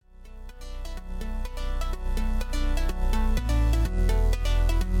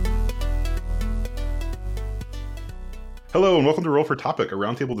Hello and welcome to Roll for Topic, a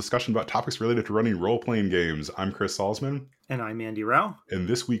roundtable discussion about topics related to running role-playing games. I'm Chris Salzman. And I'm Andy Rao. And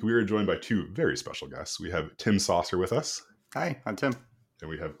this week we are joined by two very special guests. We have Tim Saucer with us. Hi, I'm Tim. And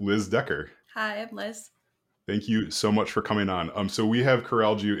we have Liz Decker. Hi, I'm Liz. Thank you so much for coming on. So we have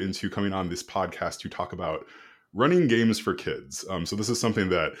corralled you into coming on this podcast to talk about running games for kids. So this is something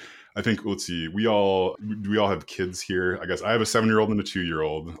that I think, let's see, we all have kids here. I guess I have a 7-year-old and a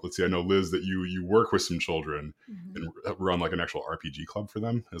 2-year-old. Let's see, I know, Liz, that you work with some children and run like an actual RPG club for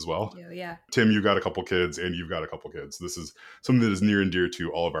them as well. Yeah. Tim, you've got a couple kids and you've got a couple kids. This is something that is near and dear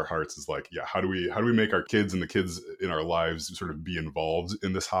to all of our hearts, is like, yeah, how do we make our kids and the kids in our lives sort of be involved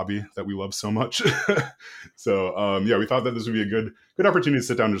in this hobby that we love so much? So we thought that this would be a good opportunity to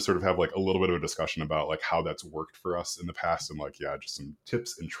sit down and just sort of have like a little bit of a discussion about like how that's worked for us in the past, and like, yeah, just some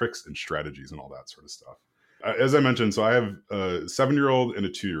tips and tricks and strategies and all that sort of stuff. As I mentioned, so I have a 7-year-old and a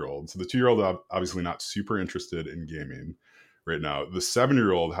 2-year-old. So the 2-year-old obviously not super interested in gaming right now. The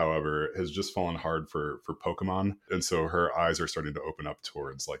 7-year-old, however, has just fallen hard for Pokemon. And so her eyes are starting to open up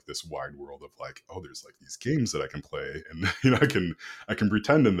towards like this wide world of like, oh, there's like these games that I can play, and I can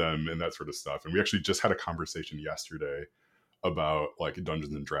pretend in them and that sort of stuff. And we actually just had a conversation yesterday about like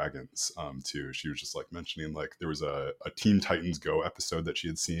Dungeons and Dragons too. She was just like mentioning like there was a Teen Titans Go episode that she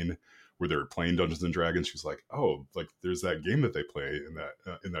had seen where they were playing Dungeons and Dragons. She was like, oh, like there's that game that they play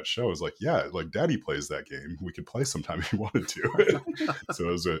in that show. I was like, yeah, like Daddy plays that game. We could play sometime if you wanted to. So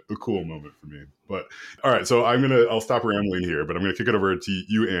it was a cool moment for me. But all right, so I'll stop rambling here, but I'm gonna kick it over to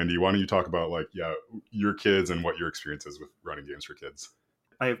you, Andy. Why don't you talk about like, yeah, your kids and what your experience is with running games for kids?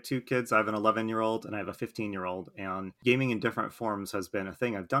 I have 2 kids. I have an 11-year-old and I have a 15-year-old, and gaming in different forms has been a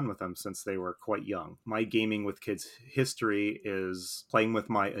thing I've done with them since they were quite young. My gaming with kids history is playing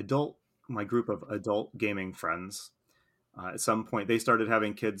with my group of adult gaming friends. At some point, they started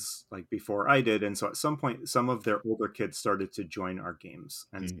having kids like before I did, and so at some point, some of their older kids started to join our games,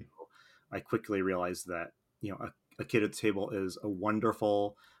 and so I quickly realized that a kid at the table is a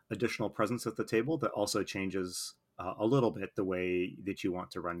wonderful additional presence at the table that also changes a little bit the way that you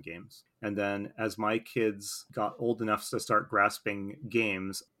want to run games. And then as my kids got old enough to start grasping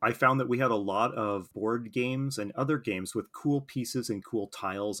games, I found that we had a lot of board games and other games with cool pieces and cool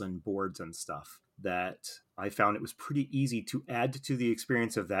tiles and boards and stuff that I found it was pretty easy to add to the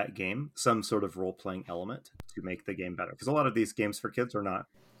experience of that game some sort of role-playing element to make the game better. Because a lot of these games for kids are not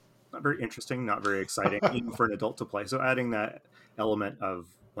very interesting, not very exciting, even for an adult to play. So adding that element of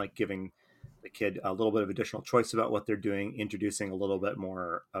like giving the kid a little bit of additional choice about what they're doing, introducing a little bit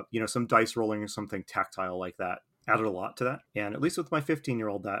more, some dice rolling or something tactile like that, added a lot to that. And at least with my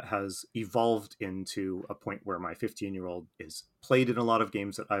 15-year-old, that has evolved into a point where my 15-year-old is played in a lot of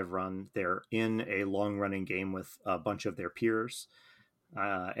games that I've run. They're in a long-running game with a bunch of their peers.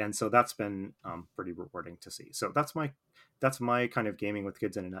 And so that's been pretty rewarding to see. So that's my kind of gaming with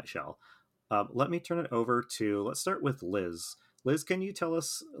kids in a nutshell. Let me turn it over to, let's start with Liz. Liz, can you tell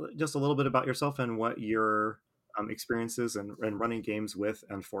us just a little bit about yourself and what your experiences and running games with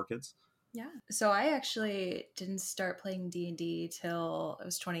and for kids? Yeah. So I actually didn't start playing D&D till it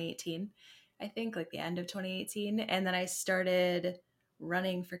was 2018. I think like the end of 2018. And then I started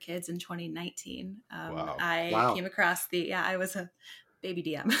running for kids in 2019. Wow. I came across I was a baby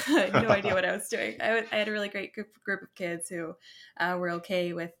DM. I had no idea what I was doing. I had a really great group of kids who were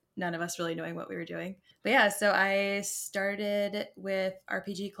okay with none of us really knowing what we were doing. But yeah, so I started with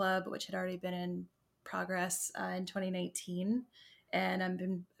RPG Club, which had already been in progress in 2019. And I've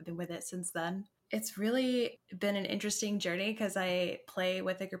been with it since then. It's really been an interesting journey because I play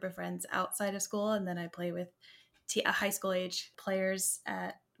with a group of friends outside of school, and then I play with high school age players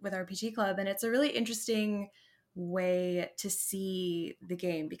with RPG Club. And it's a really interesting way to see the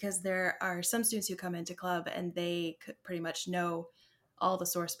game because there are some students who come into club and they could pretty much know all the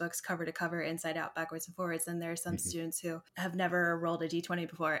source books cover to cover, inside out, backwards and forwards. And there are some students who have never rolled a D20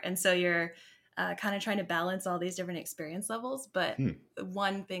 before. And so you're kind of trying to balance all these different experience levels. But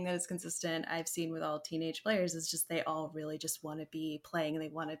one thing that is consistent I've seen with all teenage players is just they all really just want to be playing, and they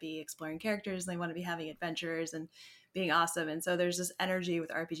want to be exploring characters, and they want to be having adventures and being awesome. And so there's this energy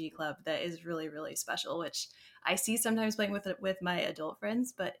with RPG Club that is really, really special, which I see sometimes playing with my adult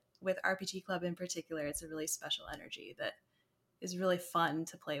friends, but with RPG Club in particular, it's a really special energy that is really fun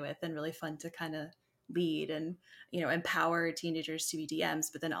to play with and really fun to kind of lead and, empower teenagers to be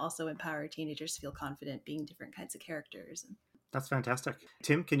DMs, but then also empower teenagers to feel confident being different kinds of characters. That's fantastic.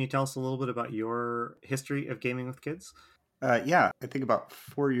 Tim, can you tell us a little bit about your history of gaming with kids? I think about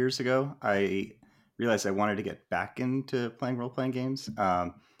 4 years ago, I realized I wanted to get back into playing role-playing games.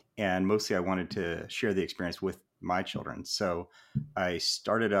 And mostly I wanted to share the experience with my children. So I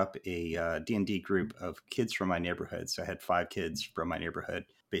started up a D&D group of kids from my neighborhood. So I had 5 kids from my neighborhood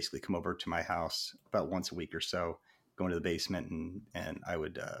basically come over to my house about once a week or so, go into the basement, and I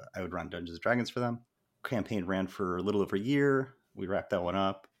would run Dungeons and Dragons for them. Campaign ran for a little over a year. We wrapped that one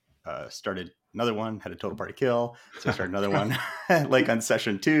up. Started another one, had a total party kill. So I started another one like on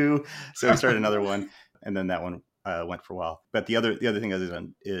session 2. So I started another one, and then that one went for a while. But the other thing I've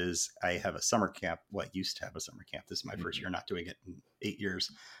done is I have a summer camp. Well, I used to have a summer camp. This is my first year not doing it in 8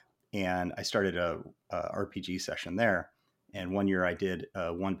 years. And I started a RPG session there. And one year I did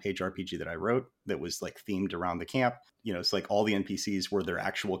a 1-page RPG that I wrote that was like themed around the camp. You know, it's like all the NPCs were their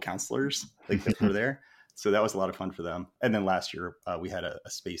actual counselors, like that were there. So that was a lot of fun for them. And then last year we had a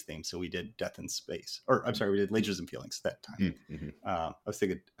space theme. So we did Death in Space, or I'm sorry, we did Lasers and Feelings that time. I was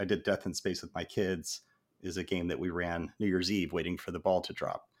thinking I did Death in Space with my kids, is a game that we ran New Year's Eve waiting for the ball to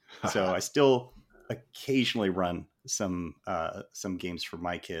drop. So I still occasionally run some games for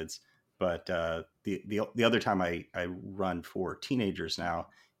my kids. But the other time I run for teenagers now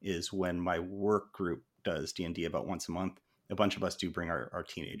is when my work group does D&D about once a month. A bunch of us do bring our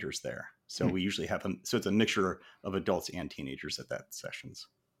teenagers there. So we usually have them. So it's a mixture of adults and teenagers at that sessions.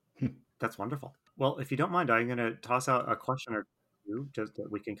 That's wonderful. Well, if you don't mind, I'm going to toss out a question or two just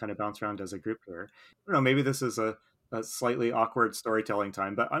that we can kind of bounce around as a group here. I don't know, maybe this is a slightly awkward storytelling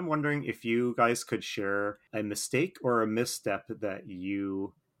time, but I'm wondering if you guys could share a mistake or a misstep that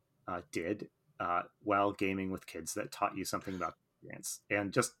you did while gaming with kids that taught you something about the experience.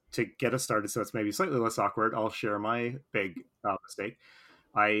 And just to get us started, so it's maybe slightly less awkward, I'll share my big mistake.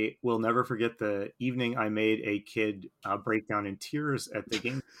 I will never forget the evening I made a kid break down in tears at the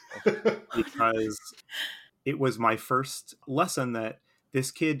game because it was my first lesson that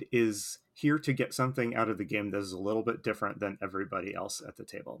this kid is here to get something out of the game that is a little bit different than everybody else at the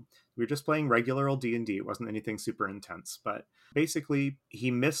table. We were just playing regular old D&D. It wasn't anything super intense, but basically he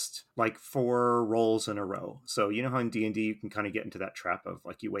missed like 4 rolls in a row. So you know how in D&D you can kind of get into that trap of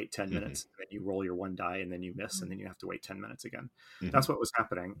like you wait 10 minutes and then you roll your 1 die and then you miss and then you have to wait 10 minutes again. That's what was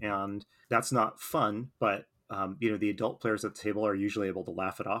happening. And that's not fun, but the adult players at the table are usually able to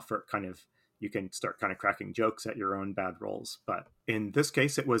laugh it off, or kind of you can start kind of cracking jokes at your own bad rolls. But in this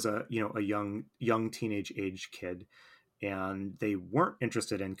case, it was a young teenage age kid, and they weren't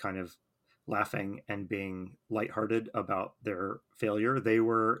interested in kind of laughing and being lighthearted about their failure. They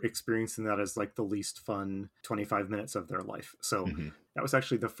were experiencing that as like the least fun 25 minutes of their life. So that was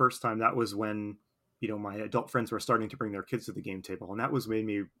actually the first time. That was when my adult friends were starting to bring their kids to the game table, and that was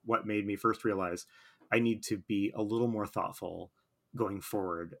what made me first realize I need to be a little more thoughtful going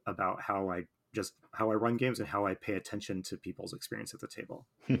forward about how I run games and how I pay attention to people's experience at the table.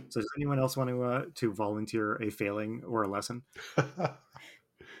 So does anyone else want to volunteer a failing or a lesson?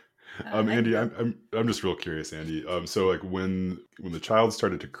 Andy, I'm just real curious, Andy. So like when the child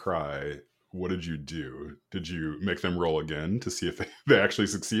started to cry, what did you do? Did you make them roll again to see if they actually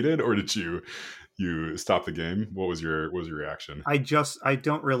succeeded, or did you stop the game? What was your reaction? I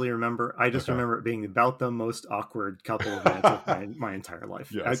don't really remember. I just remember it being about the most awkward couple of minutes of my entire life.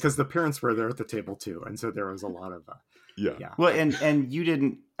 Because the parents were there at the table too, and so there was a lot of yeah. Well, and you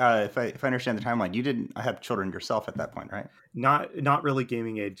didn't. If I understand the timeline, you didn't have children yourself at that point, right? Not really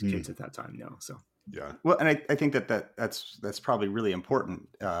gaming age kids at that time. No. So yeah. Well, and I think that's probably really important,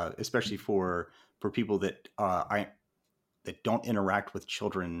 especially for people that that don't interact with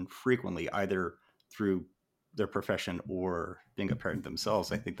children frequently, either through their profession or being a parent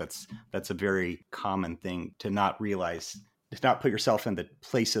themselves. I think that's a very common thing to not realize, to not put yourself in the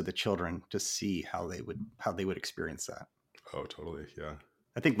place of the children to see how they would experience that. Oh, totally. Yeah.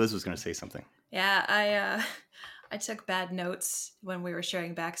 I think Liz was going to say something. Yeah, I took bad notes when we were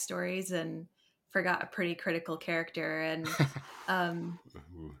sharing backstories and forgot a pretty critical character, and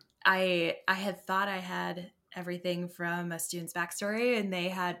I had thought I had everything from a student's backstory, and they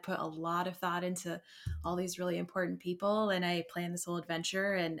had put a lot of thought into all these really important people, and I planned this whole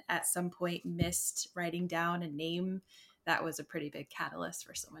adventure and at some point missed writing down a name that was a pretty big catalyst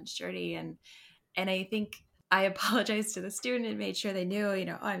for someone's journey, and I think I apologized to the student and made sure they knew,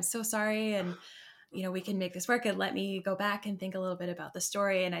 oh, I'm so sorry, and we can make this work, and let me go back and think a little bit about the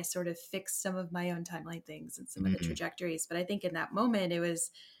story. And I sort of fixed some of my own timeline things and some of the trajectories, but I think in that moment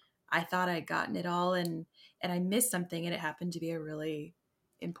I thought I'd gotten it all, and I missed something, and it happened to be a really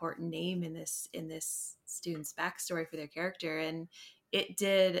important name in this student's backstory for their character, and it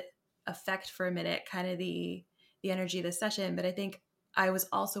did affect for a minute kind of the energy of the session. But I think I was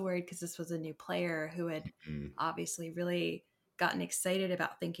also worried because this was a new player who had obviously really gotten excited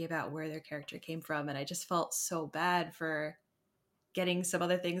about thinking about where their character came from, and I just felt so bad for getting some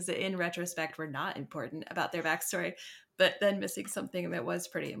other things that in retrospect were not important about their backstory, but then missing something that was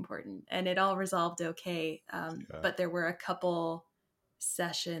pretty important. And it all resolved okay. But there were a couple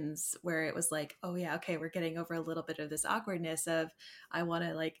sessions where it was like, oh yeah, okay, we're getting over a little bit of this awkwardness of, I want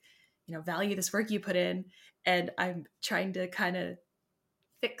to like, value this work you put in. And I'm trying to kind of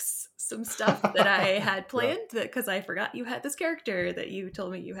fix some stuff that I had planned because I forgot you had this character that you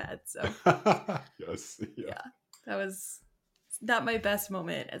told me you had. So Yes. Yeah, that was not my best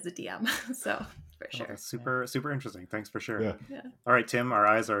moment as a DM. So for sure. That's super interesting. Thanks for sharing. Yeah. All right, Tim, our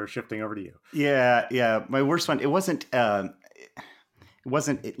eyes are shifting over to you. Yeah. My worst one, it wasn't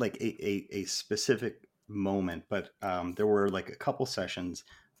like a specific moment, but there were like a couple sessions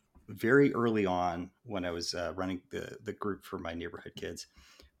very early on when I was running the group for my neighborhood kids,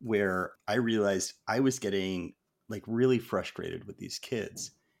 where I realized I was getting like really frustrated with these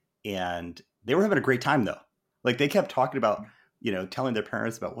kids, and they were having a great time though. Like they kept talking about, telling their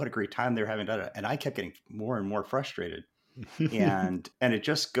parents about what a great time they were having, and I kept getting more and more frustrated. and it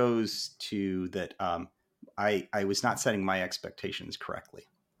just goes to that I was not setting my expectations correctly,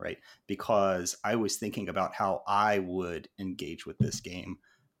 right? Because I was thinking about how I would engage with this game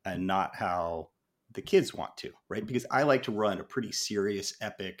and not how the kids want to, right? Because I like to run a pretty serious,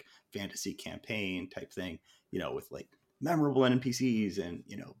 epic fantasy campaign type thing, with like memorable NPCs and,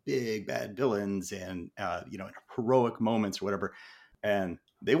 big bad villains and, heroic moments or whatever. And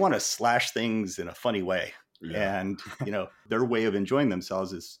they want to slash things in a funny way. Yeah. And, their way of enjoying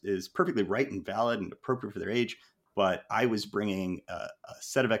themselves is perfectly right and valid and appropriate for their age. But I was bringing a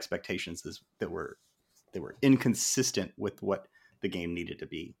set of expectations that were inconsistent with what the game needed to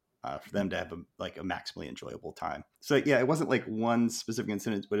be for them to have a maximally enjoyable time. So yeah, it wasn't like one specific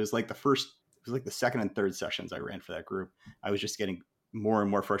incident, but it was like the second and third sessions I ran for that group. I was just getting more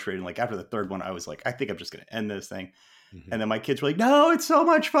and more frustrated. Like after the third one, I was like, I think I'm just going to end this thing. Mm-hmm. And then my kids were like, no, it's so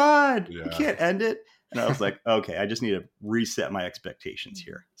much fun. Yeah. You can't end it. And I was like, okay, I just need to reset my expectations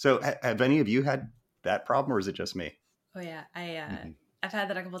here. So have any of you had that problem, or is it just me? Oh yeah. I've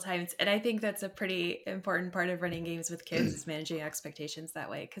had that a couple of times, and I think that's a pretty important part of running games with kids is managing expectations that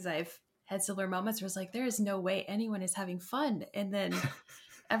way. Because I've had similar moments where it's like, there is no way anyone is having fun, and then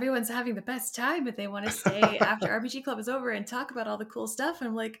everyone's having the best time, but they want to stay after RPG Club is over and talk about all the cool stuff. And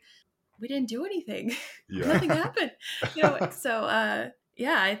I'm like, we didn't do anything. Yeah. Nothing happened. So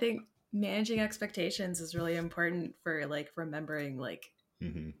I think managing expectations is really important for like remembering like.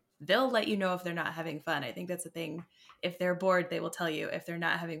 Mm-hmm. They'll let you know if they're not having fun. I think that's the thing. If they're bored, they will tell you. If they're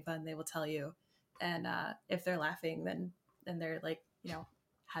not having fun, they will tell you. And if they're laughing, then they're like,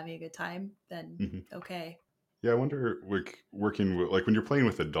 having a good time, then okay. Yeah, I wonder, like, working with, like, when you're playing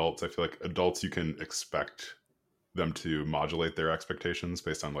with adults, I feel like adults, you can expect them to modulate their expectations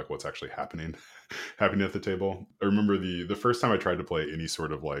based on, like, what's actually happening at the table. I remember the first time I tried to play any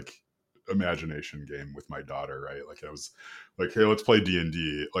sort of, like, imagination game with my daughter, right? Like I was like, hey, let's play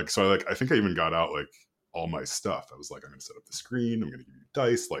D&D. Like, so I think I even got out like all my stuff. I was like, I'm gonna set up the screen, I'm gonna give you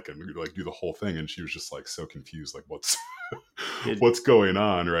dice, like I'm gonna like do the whole thing. And she was just like so confused, like what's going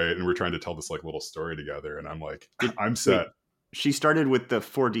on, right? And we're trying to tell this like little story together, and I'm like, I'm set. Wait, she started with the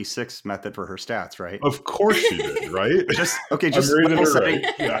 4d6 method for her stats, right? Of course she did, right? just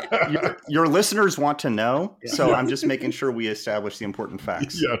your listeners want to know, so I'm just making sure we establish the important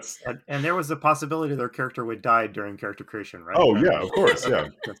facts. Yes. And there was a possibility their character would die during character creation, right? Oh, yeah, of course, yeah.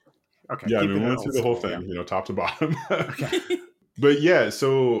 Okay. Yeah, I mean, we went through the whole thing, top to bottom. Okay. But yeah,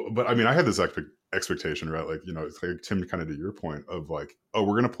 but I mean, I had this expectation, right? Like, it's like Tim, kind of to your point of like, oh,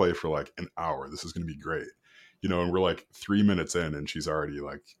 we're going to play for like an hour. This is going to be great. And we're like 3 minutes in and she's already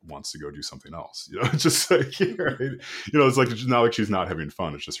like wants to go do something else. It's just like, right? It's like, it's not like she's not having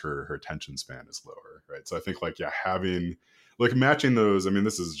fun. It's just her attention span is lower. Right. So I think like, having like matching those, I mean,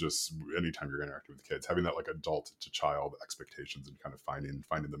 this is just anytime you're interacting with kids, having that like adult to child expectations and kind of finding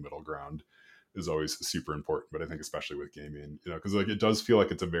the middle ground is always super important. But I think especially with gaming, because like it does feel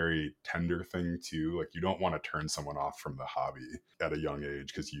like it's a very tender thing too. Like you don't want to turn someone off from the hobby at a young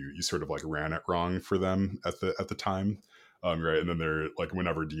age because you sort of like ran it wrong for them at the time. Right. And then they're like,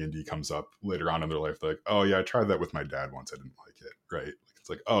 whenever D&D comes up later on in their life, they're like, oh yeah, I tried that with my dad once. I didn't like it. Right. Like, it's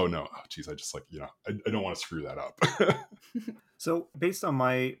like, oh no, geez, I just like, I don't want to screw that up. So based on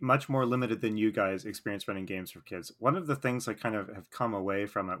my much more limited than you guys experience running games for kids, one of the things I kind of have come away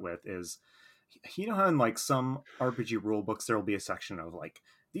from it with is, how in like some RPG rule books, there will be a section of like,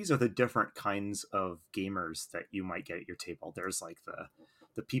 these are the different kinds of gamers that you might get at your table. There's like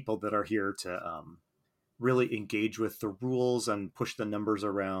the people that are here to really engage with the rules and push the numbers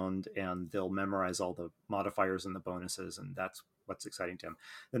around, and they'll memorize all the modifiers and the bonuses, and that's what's exciting to them.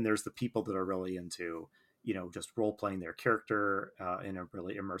 Then there's the people that are really into, just role playing their character in a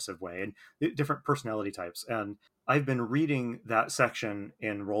really immersive way, and different personality types. And I've been reading that section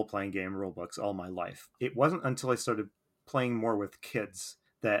in role playing game rule books all my life. It wasn't until I started playing more with kids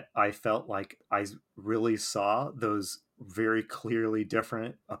that I felt like I really saw those very clearly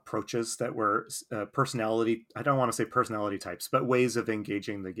different approaches that were personality. I don't want to say personality types, but ways of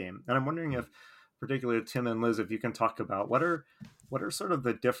engaging the game. And I'm wondering if, particularly Tim and Liz, if you can talk about what are sort of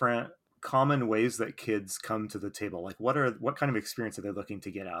the different common ways that kids come to the table. Like what kind of experience are they looking to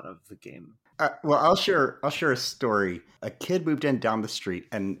get out of the game? Well, I'll share a story. A kid moved in down the street,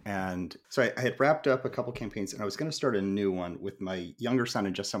 and so I had wrapped up a couple campaigns, and I was going to start a new one with my younger son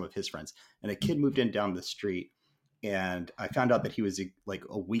and just some of his friends. And a kid moved in down the street, and I found out that he was like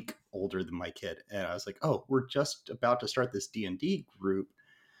a week older than my kid. And I was like, "Oh, we're just about to start this D&D group.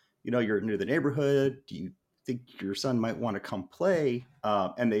 You're new to the neighborhood. Do you think your son might want to come play?"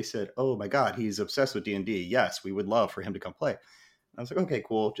 And they said, "Oh my God, he's obsessed with D&D. Yes, we would love for him to come play." I was like, "Okay,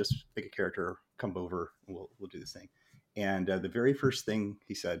 cool. Just pick a character, come over, and we'll do this thing." And the very first thing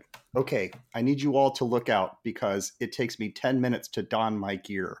he said, "Okay, I need you all to look out because it takes me 10 minutes to don my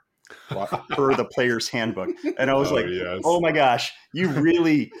gear per the player's handbook." And I was like, yes. "Oh my gosh, you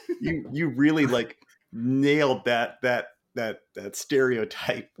really like nailed that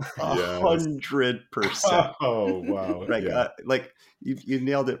stereotype 100%." Oh wow! Like you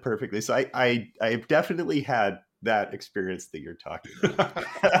nailed it perfectly. So I've definitely had that experience that you're talking about.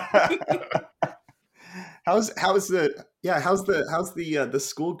 how's the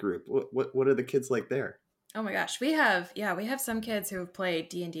school group? What are the kids like there? Oh my gosh, we have some kids who have played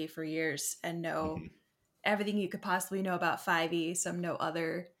D&D for years and know everything you could possibly know about 5e. Some know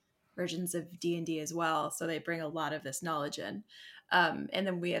other versions of D&D as well, so they bring a lot of this knowledge in. And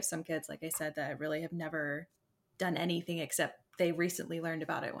then we have some kids, like I said, that really have never done anything except they recently learned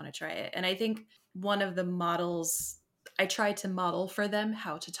about it, want to try it. And I think one of the models, I try to model for them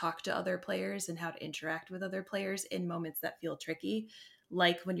how to talk to other players and how to interact with other players in moments that feel tricky,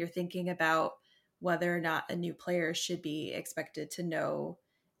 like when you're thinking about whether or not a new player should be expected to know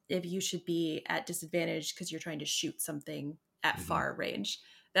if you should be at disadvantage because you're trying to shoot something at far range.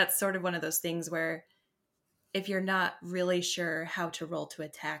 That's sort of one of those things where if you're not really sure how to roll to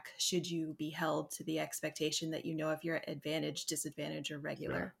attack, should you be held to the expectation that you know if you're at advantage, disadvantage, or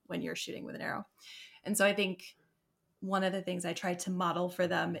regular when you're shooting with an arrow? And so I think one of the things I tried to model for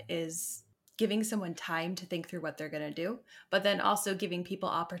them is giving someone time to think through what they're going to do, but then also giving people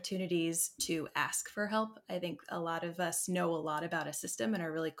opportunities to ask for help. I think a lot of us know a lot about a system and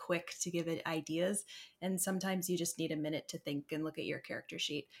are really quick to give it ideas. And sometimes you just need a minute to think and look at your character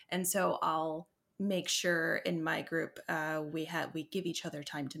sheet. And so I'll make sure in my group we give each other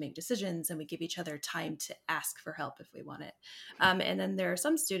time to make decisions, and we give each other time to ask for help if we want it. And then there are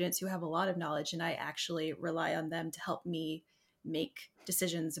some students who have a lot of knowledge, and I actually rely on them to help me make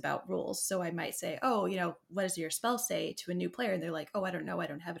decisions about rules. So I might say, "Oh, what does your spell say?" to a new player, and they're like, "Oh, I don't know, I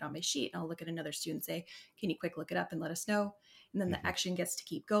don't have it on my sheet." And I'll look at another student and say, "Can you quick look it up and let us know?" And then the action gets to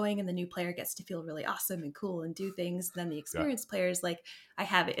keep going, and the new player gets to feel really awesome and cool and do things. And then the experienced player is like, "I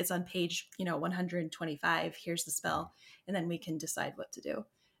have it. It's on page 125. Here's the spell." And then we can decide what to do.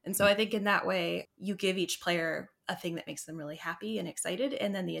 And so I think in that way, you give each player a thing that makes them really happy and excited.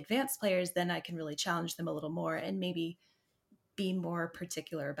 And then the advanced players, then I can really challenge them a little more and maybe be more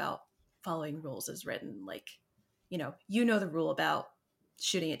particular about following rules as written. Like, you know the rule about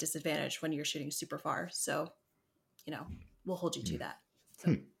shooting at disadvantage when you're shooting super far. So, we'll hold you to that.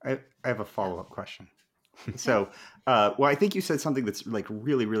 So. I have a follow-up question. So, well, I think you said something that's like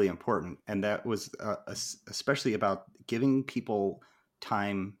really, really important. And that was especially about giving people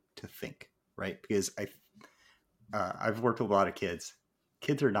time to think, right? Because I've worked with a lot of kids.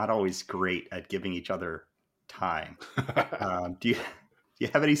 Kids are not always great at giving each other time. Do you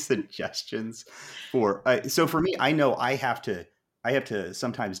have any suggestions for? So for me, I know I have to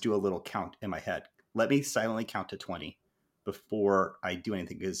sometimes do a little count in my head. Let me silently count to 20 before I do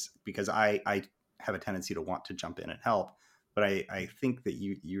anything, because I have a tendency to want to jump in and help. But I think that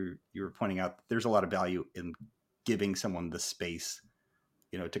you were pointing out that there's a lot of value in giving someone the space,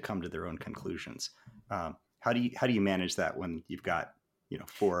 to come to their own conclusions. How do you manage that when you've got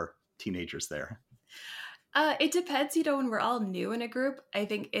 4 teenagers there? It depends, when we're all new in a group. I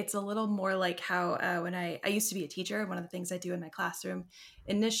think it's a little more like how when I used to be a teacher, one of the things I do in my classroom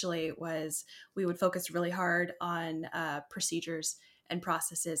initially was we would focus really hard on procedures and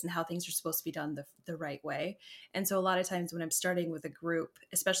processes and how things are supposed to be done the right way. And so a lot of times when I'm starting with a group,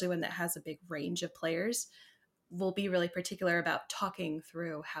 especially when that has a big range of players, we'll be really particular about talking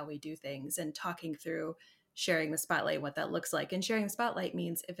through how we do things and talking through sharing the spotlight, what that looks like. And sharing the spotlight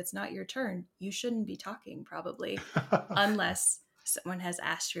means if it's not your turn, you shouldn't be talking probably, unless someone has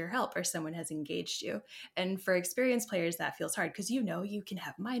asked for your help or someone has engaged you. And for experienced players, that feels hard because you can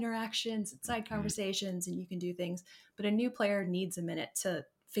have minor actions and side conversations and you can do things, but a new player needs a minute to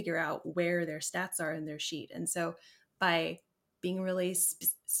figure out where their stats are in their sheet. And so by being really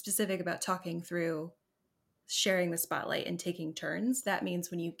specific about talking through sharing the spotlight and taking turns, that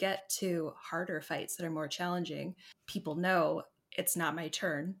means when you get to harder fights that are more challenging, people know it's not my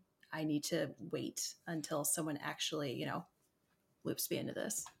turn. I need to wait until someone actually, loops me into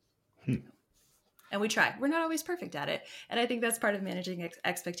this. And we try. We're not always perfect at it. And I think that's part of managing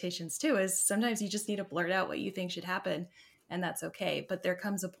expectations too, is sometimes you just need to blurt out what you think should happen, and that's okay. But there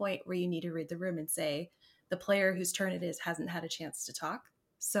comes a point where you need to read the room and say, the player whose turn it is hasn't had a chance to talk.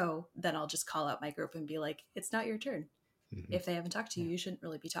 So then I'll just call out my group and be like, it's not your turn. If they haven't talked to you, you shouldn't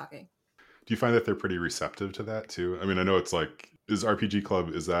really be talking. Do you find that they're pretty receptive to that too? I mean, I know it's like, is RPG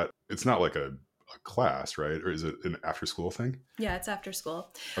Club, it's not like a class, right? Or is it an after school thing? Yeah, it's after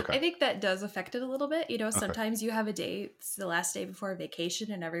school. Okay. I think that does affect it a little bit. Sometimes you have a day, it's the last day before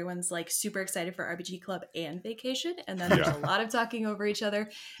vacation, and everyone's like super excited for RPG Club and vacation. And then there's a lot of talking over each other,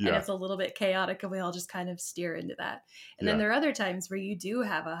 and it's a little bit chaotic, and we all just kind of steer into that. And then there are other times where you do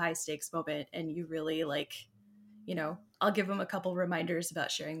have a high stakes moment and you really I'll give them a couple reminders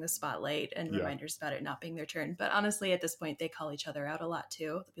about sharing the spotlight and reminders about it not being their turn. But honestly, at this point, they call each other out a lot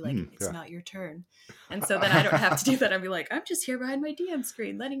too. They'll be like, it's not your turn. And so then I don't have to do that. I'll be like, I'm just here behind my DM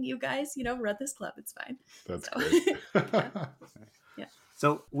screen, letting you guys, run this club. It's fine. That's great. Yeah.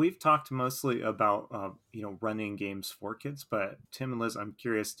 So we've talked mostly about, running games for kids, but Tim and Liz, I'm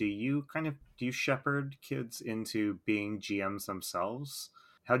curious, do you shepherd kids into being GMs themselves?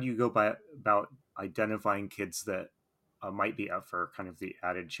 How do you go about identifying kids that might be up for kind of the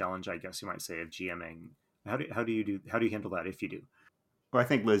added challenge, I guess you might say, of GMing? How do you handle that if you do? Well, I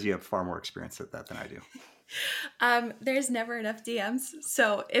think, Liz, you have far more experience at that than I do. There's never enough DMs.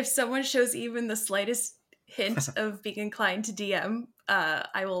 So if someone shows even the slightest hint of being inclined to DM,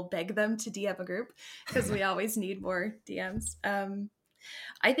 I will beg them to DM a group because we always need more DMs.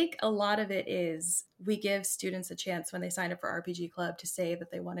 I think a lot of it is we give students a chance when they sign up for RPG Club to say that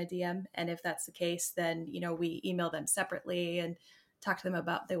they want a DM. And if that's the case, then, we email them separately and talk to them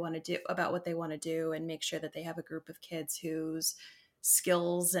about what they want to do and make sure that they have a group of kids whose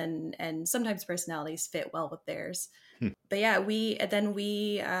skills and sometimes personalities fit well with theirs. But yeah, we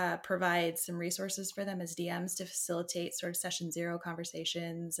provide some resources for them as DMs to facilitate sort of session 0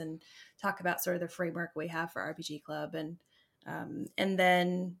 conversations and talk about sort of the framework we have for RPG Club. And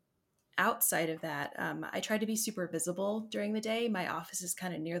then outside of that, I try to be super visible during the day. My office is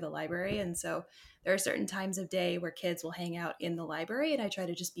kind of near the library. And so there are certain times of day where kids will hang out in the library, and I try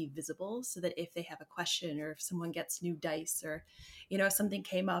to just be visible so that if they have a question or if someone gets new dice or, something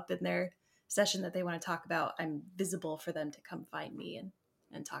came up in their session that they want to talk about, I'm visible for them to come find me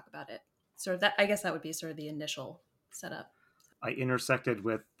and talk about it. So I guess that would be sort of the initial setup. I intersected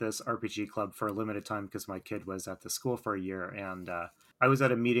with this RPG Club for a limited time because my kid was at the school for a year, and I was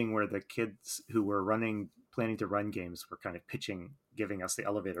at a meeting where the kids who were planning to run games were kind of giving us the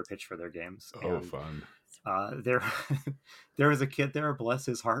elevator pitch for their games. Oh, and, fun. There was a kid there, bless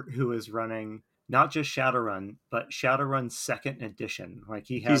his heart, who is running not just Shadowrun, but Shadowrun 2nd edition. Like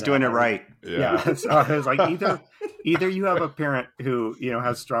he's doing it right. Yeah. So I was like, either you have a parent who,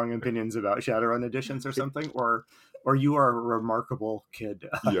 has strong opinions about Shadowrun editions or something, or you are a remarkable kid.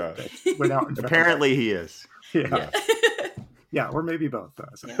 That went out. Apparently he is. Yeah. Yeah, or maybe both.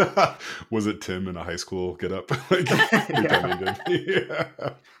 So. Was it Tim in a high school get up?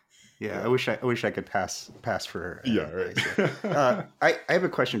 Yeah, I wish I could pass for. Right. I have a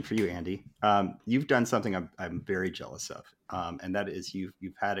question for you, Andy. You've done something I'm very jealous of, and that is you've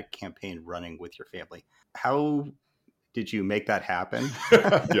had a campaign running with your family. How did you make that happen?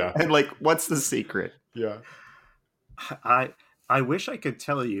 Yeah. And what's the secret? Yeah. I wish I could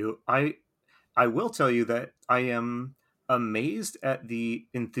tell you. I will tell you that I am amazed at the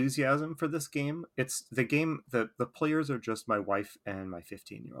enthusiasm for this game. It's the game, the players are just my wife and my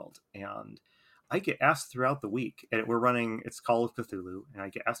 15-year-old, and I get asked throughout the week, and it's Call of Cthulhu, and I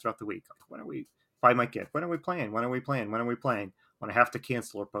get asked throughout the week, when are we when are we playing, when I have to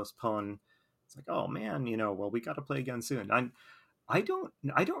cancel or postpone. It's like, oh man, well, we got to play again soon. I don't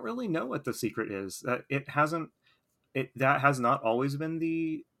really know what the secret is. That has not always been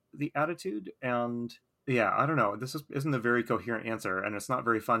the attitude, and yeah, I don't know. This isn't a very coherent answer, and it's not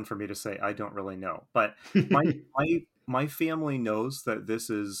very fun for me to say I don't really know. But my family knows that this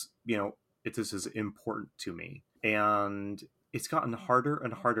is important to me, and it's gotten harder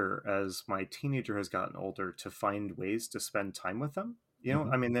and harder as my teenager has gotten older to find ways to spend time with them.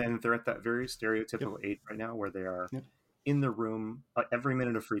 I mean, then they're at that very stereotypical age right now where they are in the room, every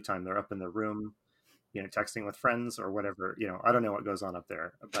minute of free time. They're up in the room, texting with friends or whatever. I don't know what goes on up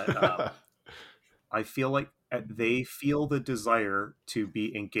there, but I feel like they feel the desire to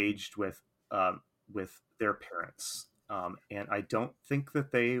be engaged with their parents, and I don't think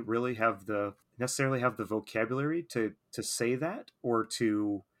that they really necessarily have the vocabulary to say that or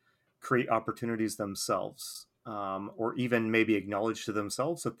to create opportunities themselves, or even maybe acknowledge to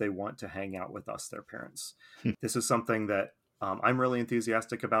themselves that they want to hang out with us, their parents. This is something that I'm really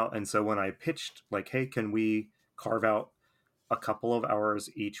enthusiastic about, and so when I pitched, like, hey, can we carve out a couple of hours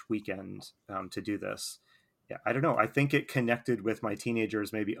each weekend to do this? Yeah, I don't know. I think it connected with my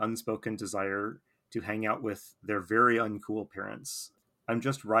teenagers' maybe unspoken desire to hang out with their very uncool parents. I'm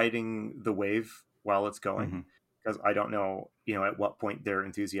just riding the wave while it's going because I don't know, at what point their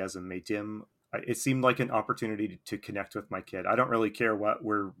enthusiasm may dim. It seemed like an opportunity to connect with my kid. I don't really care what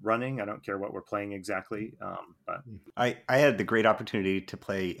we're running. I don't care what we're playing exactly. But I had the great opportunity to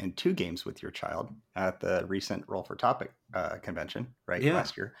play in 2 games with your child at the recent Roll for Topic convention, right,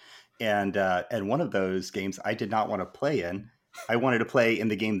 last year. And one of those games I did not want to play in. I wanted to play in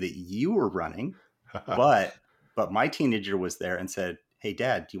the game that you were running, but my teenager was there and said, "Hey,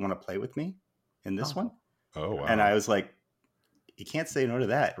 Dad, do you want to play with me in this one?" Oh, wow. And I was like, you can't say no to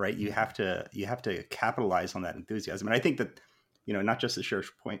that, right? You have to capitalize on that enthusiasm. And I think that, not just to share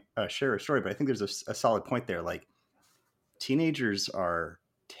a story, but I think there's a solid point there. Like, teenagers are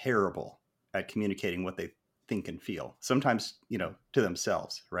terrible at communicating what they think and feel. Sometimes, to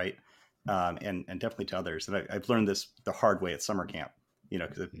themselves, right? And definitely to others. And I've learned this the hard way at summer camp,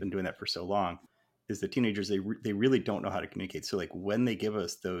 because I've been doing that for so long. Is the teenagers, they really don't know how to communicate. So, like, when they give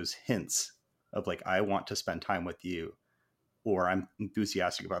us those hints of, like, I want to spend time with you, or I'm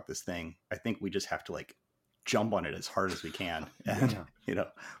enthusiastic about this thing, I think we just have to, like, jump on it as hard as we can. And,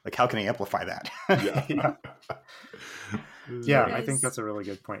 like, how can I amplify that? Yeah, I think that's a really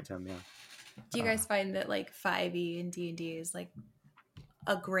good point, Tim. Yeah. Do you guys find that, like, 5e and D&D is like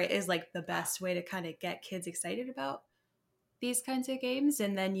the best way to kind of get kids excited about these kinds of games,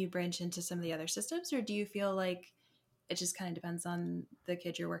 and then you branch into some of the other systems? Or do you feel like it just kind of depends on the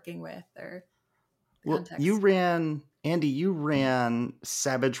kid you're working with or the context? Andy, you ran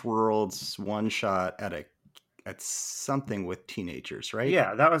Savage Worlds one shot at something with teenagers, right?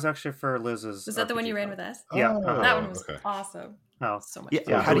 Yeah, that was actually for Liz's. Was that the one you ran with us? Yeah. That one was awesome. Oh, so much fun.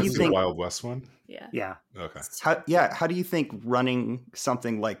 Yeah, how do you think the Wild West one? Yeah. Okay. How do you think running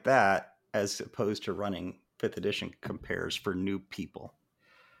something like that as opposed to running 5th edition compares for new people?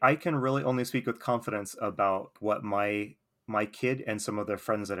 I can really only speak with confidence about what my kid and some of their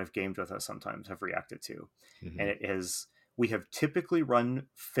friends that have gamed with us sometimes have reacted to. And it is, we have typically run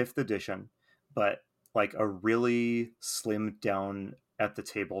 5th edition, but like a really slimmed down at the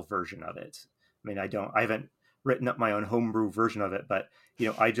table version of it. I mean, I haven't written up my own homebrew version of it, but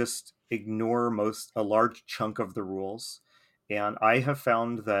I just ignore a large chunk of the rules. And I have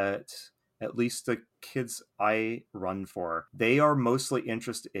found that at least the kids I run for, they are mostly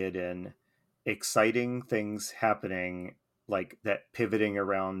interested in exciting things happening, like that, pivoting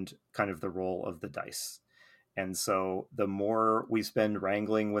around kind of the roll of the dice. And so the more we spend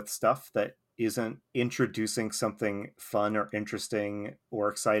wrangling with stuff that isn't introducing something fun or interesting or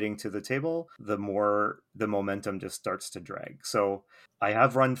exciting to the table, the more the momentum just starts to drag. So I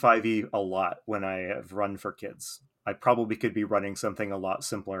have run 5e a lot when I have run for kids. I probably could be running something a lot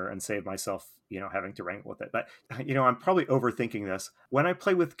simpler and save myself, having to wrangle with it. But, I'm probably overthinking this. When I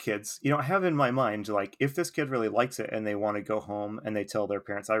play with kids, I have in my mind, like, if this kid really likes it and they want to go home and they tell their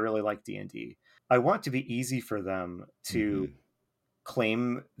parents, I really like D&D, I want to be easy for them to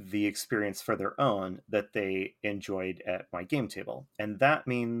claim the experience for their own that they enjoyed at my game table. And that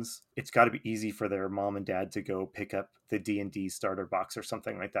means it's got to be easy for their mom and dad to go pick up the D&D starter box or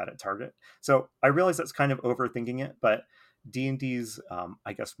something like that at Target. So I realize that's kind of overthinking it, but D&D's,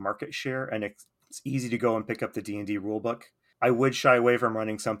 I guess, market share, and it's easy to go and pick up the D&D rulebook. I would shy away from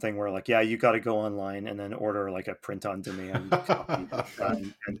running something where, like, you got to go online and then order like a print on demand copy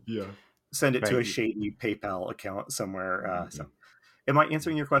and send it to a shady PayPal account somewhere. So am I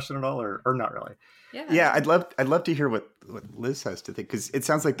answering your question at all, or not really? Yeah, I'd love to hear what Liz has to think, because it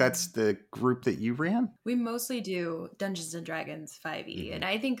sounds like that's the group that you ran. We mostly do Dungeons and Dragons 5e, and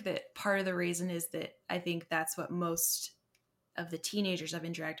I think that part of the reason is that I think that's what most of the teenagers I've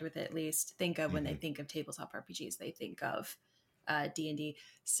interacted with, at least, think of when they think of tabletop RPGs. They think of D&D,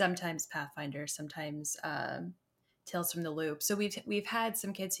 sometimes Pathfinder, sometimes Tales from the Loop. So we've had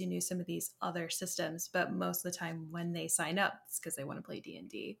some kids who knew some of these other systems, but most of the time when they sign up, it's because they want to play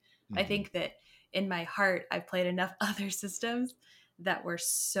D&D. I think that in my heart, I've played enough other systems that were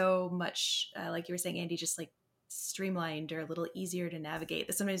so much, like you were saying, Andy, just like streamlined or a little easier to navigate.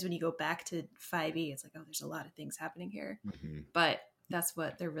 That sometimes when you go back to 5e, it's like, oh, there's a lot of things happening here. But that's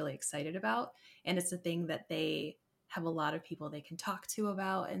what they're really excited about. And it's a thing that they have a lot of people they can talk to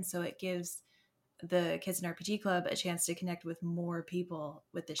about. And so it gives the Kids in RPG Club a chance to connect with more people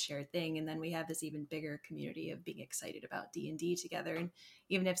with this shared thing. And then we have this even bigger community of being excited about D&D together. And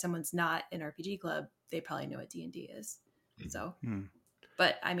even if someone's not in RPG Club, they probably know what D&D is. So,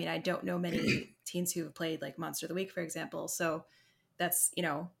 but I mean, I don't know many teens who have played like Monster of the Week, for example. So that's, you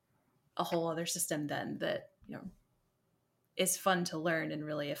know, a whole other system then that, you know, is fun to learn and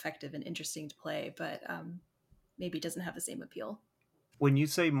really effective and interesting to play, but maybe doesn't have the same appeal. When you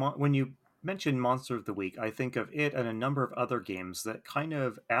say when you mention Monster of the Week, I think of it and a number of other games that kind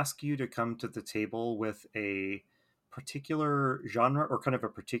of ask you to come to the table with a particular genre or kind of a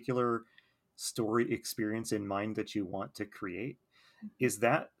particular story experience in mind that you want to create. Is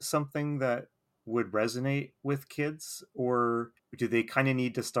that something that would resonate with kids, or do they kind of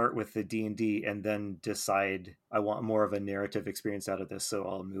need to start with the D&D and then decide I want more of a narrative experience out of this, so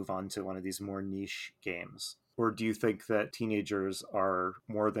I'll move on to one of these more niche games? Or do you think that teenagers are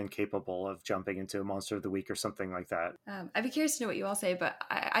more than capable of jumping into a Monster of the Week or something like that? I'd be curious to know what you all say, but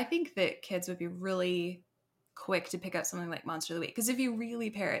I think that kids would be really quick to pick up something like Monster of the Week. Because if you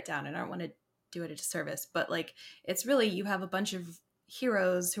really pare it down, and I don't want to do it a disservice, but like it's really, you have a bunch of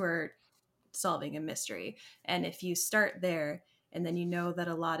heroes who are solving a mystery. And if you start there, and then you know that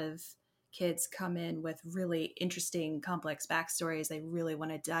a lot of kids come in with really interesting, complex backstories, they really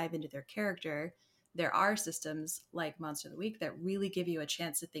want to dive into their character. There are systems like Monster of the Week that really give you a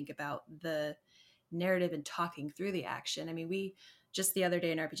chance to think about the narrative and talking through the action. I mean, we just the other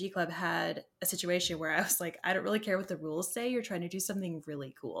day in RPG Club had a situation where I was like, I don't really care what the rules say. You're trying to do something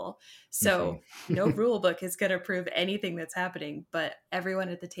really cool. So no rule book is going to prove anything that's happening, but everyone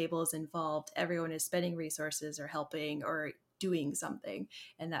at the table is involved. Everyone is spending resources or helping or doing something.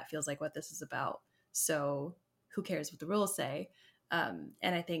 And that feels like what this is about. So who cares what the rules say? And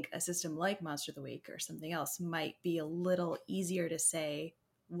I think a system like Monster of the Week or something else might be a little easier to say,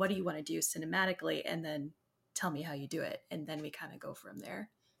 what do you want to do cinematically? And then tell me how you do it. And then we kind of go from there.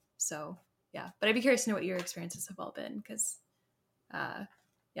 So, yeah. But I'd be curious to know what your experiences have all been, because, yeah,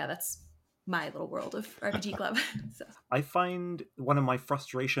 that's my little world of RPG Club. So. I find one of my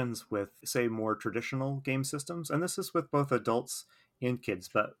frustrations with, say, more traditional game systems, and this is with both adults and kids,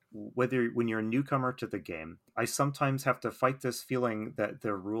 but when you're a newcomer to the game, I sometimes have to fight this feeling that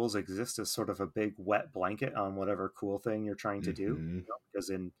the rules exist as sort of a big wet blanket on whatever cool thing you're trying to do. You know, because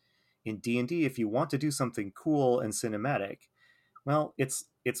in D&D, if you want to do something cool and cinematic, well, it's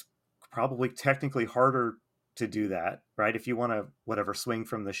probably technically harder to do that, right? If you want to whatever swing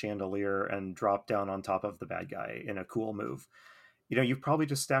from the chandelier and drop down on top of the bad guy in a cool move, you know, you've probably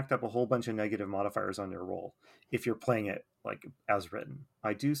just stacked up a whole bunch of negative modifiers on your roll if you're playing it like as written.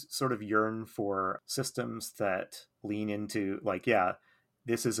 I do sort of yearn for systems that lean into like, yeah,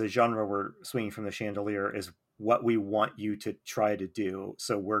 this is a genre where swinging from the chandelier is what we want you to try to do.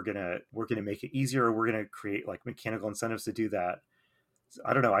 So we're gonna make it easier. We're gonna create like mechanical incentives to do that.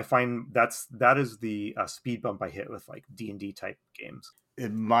 I don't know. I find that is the speed bump I hit with like D&D type games.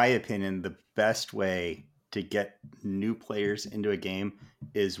 In my opinion, the best way to get new players into a game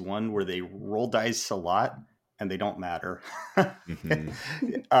is one where they roll dice a lot and they don't matter.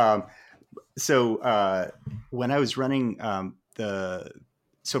 So when I was running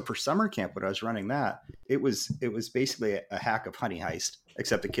for summer camp, when I was running that, it was basically a hack of Honey Heist,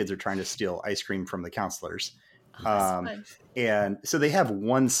 except the kids are trying to steal ice cream from the counselors. And so they have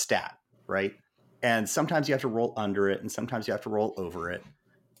one stat, right? And sometimes you have to roll under it and sometimes you have to roll over it.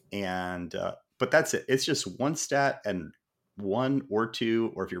 And but that's it. It's just one stat and one or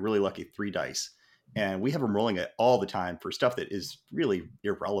two, or if you're really lucky, 3 dice. And we have them rolling it all the time for stuff that is really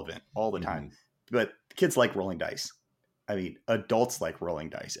irrelevant all the time. But kids like rolling dice. I mean, adults like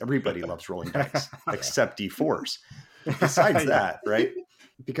rolling dice. Everybody loves rolling dice, except D4s. Besides that, right?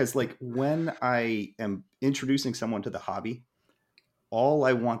 Because like when I am introducing someone to the hobby, all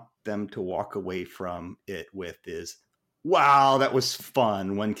I want them to walk away from it with is, wow, that was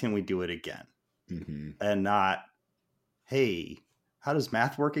fun. When can we do it again? And not, hey, how does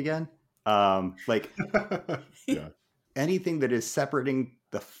math work again? Anything that is separating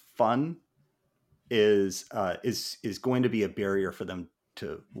the fun is going to be a barrier for them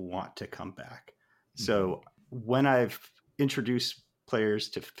to want to come back. So when I've introduced players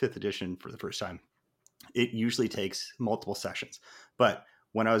to 5th edition for the first time, it usually takes multiple sessions. But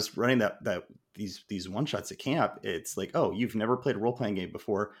when I was running these one shots at camp, it's like, oh, you've never played a role playing game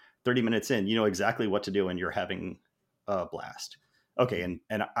before. 30 minutes in, you know exactly what to do, and you're having a blast. Okay,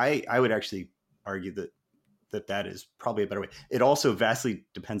 and I would actually argue that is probably a better way. It also vastly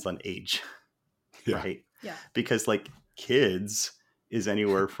depends on age, Yeah. right? Yeah. Because like kids is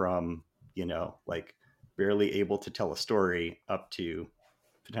anywhere from, you know, like barely able to tell a story up to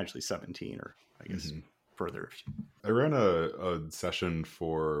potentially 17 or I guess further. I ran a session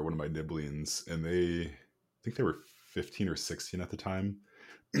for one of my nibblings, and I think they were 15 or 16 at the time.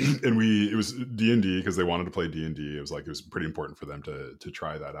 And it was D&D because they wanted to play D&D. It was pretty important for them to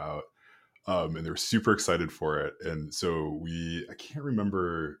try that out. And they were super excited for it. And so I can't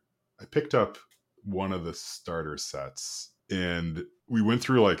remember, I picked up one of the starter sets, and we went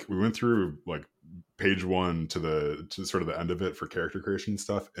through like page one to sort of the end of it for character creation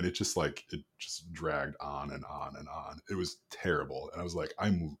stuff. And it just dragged on and on and on. It was terrible. And I was like,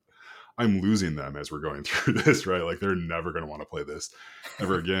 I'm losing them as we're going through this, right? Like they're never going to want to play this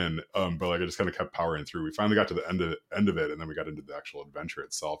ever again. But like I just kind of kept powering through. We finally got to the end of it, and then we got into the actual adventure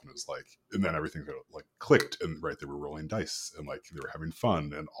itself, and it was like, and then everything like clicked, and right, they were rolling dice, and like they were having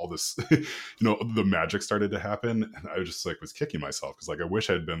fun, and all this, the magic started to happen, and I just like was kicking myself because like I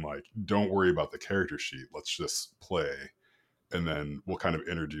wish I'd been like, don't worry about the character sheet, let's just play, and then we'll kind of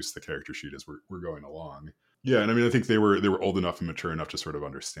introduce the character sheet as we're going along. Yeah, and I mean, I think they were old enough and mature enough to sort of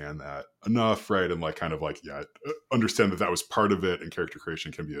understand that enough, right? And like kind of like, yeah, understand that was part of it, and character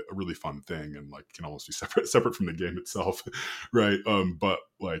creation can be a really fun thing, and like can almost be separate from the game itself, right? But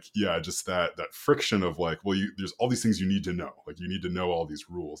like, yeah, just that friction of like, well, there's all these things you need to know, like you need to know all these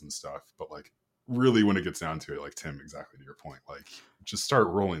rules and stuff, but like really when it gets down to it, like Tim, exactly to your point, like just start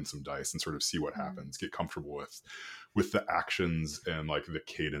rolling some dice and sort of see what happens, get comfortable with the actions and like the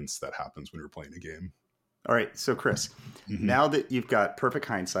cadence that happens when you're playing a game. All right. So, Chris, now that you've got perfect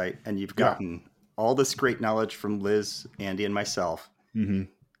hindsight and you've gotten all this great knowledge from Liz, Andy, and myself,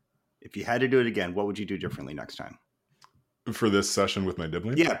 if you had to do it again, what would you do differently next time? For this session with my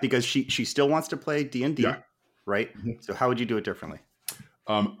Dibbling? Yeah, because she still wants to play D&D, right? So how would you do it differently?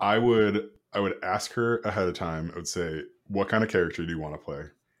 I would ask her ahead of time. I would say, what kind of character do you want to play?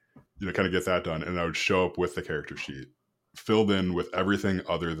 Kind of get that done. And I would show up with the character sheet filled in with everything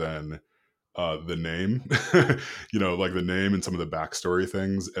other than the name, like the name and some of the backstory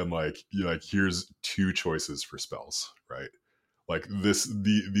things, and like here's 2 choices for spells, right? Like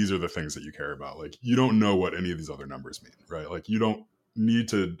these are the things that you care about. Like you don't know what any of these other numbers mean, right? Like you don't need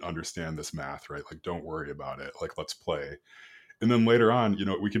to understand this math, right? Like don't worry about it. Like let's play. And then later on,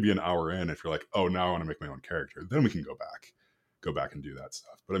 we could be an hour in. If you're like, oh, now I want to make my own character, then we can go back and do that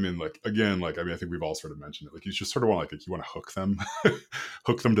stuff. But I mean, like, again, like, I think we've all sort of mentioned it. Like, you just sort of want you want to hook them,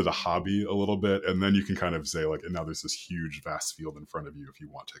 hook them to the hobby a little bit. And then you can kind of say like, and now there's this huge, vast field in front of you. If you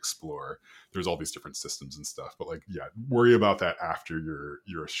want to explore, there's all these different systems and stuff. But like, yeah, worry about that after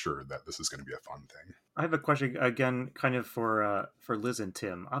you're assured that this is going to be a fun thing. I have a question again, kind of for Liz and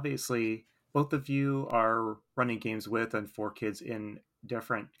Tim. Obviously, both of you are running games with and for kids in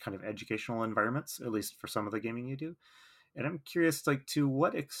different kind of educational environments, at least for some of the gaming you do. And I'm curious, like, to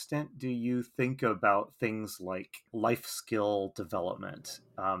what extent do you think about things like life skill development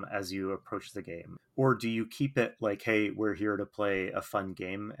as you approach the game? Or do you keep it like, hey, we're here to play a fun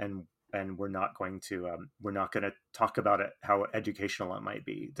game, and we're not going to talk about it, how educational it might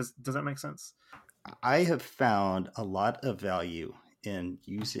be? Does that make sense? I have found a lot of value in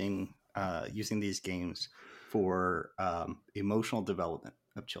using these games for emotional development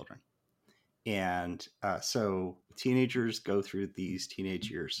of children. And so teenagers go through these teenage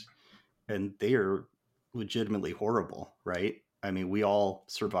years, and they are legitimately horrible, right? I mean, we all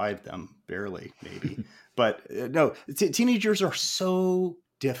survived them, barely, maybe. But no, teenagers are so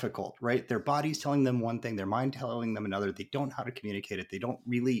difficult, right? Their body's telling them one thing, their mind telling them another. They don't know how to communicate it. They don't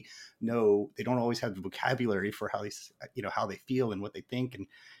really know. They don't always have the vocabulary for how they feel and what they think.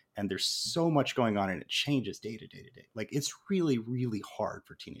 And there's so much going on, and it changes day to day to day. Like, it's really, really hard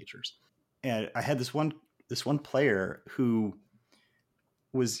for teenagers. And I had this one player who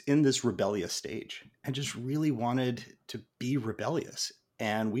was in this rebellious stage and just really wanted to be rebellious.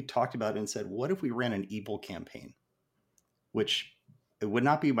 And we talked about it and said, what if we ran an evil campaign? Which it would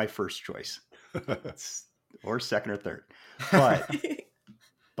not be my first choice or second or third.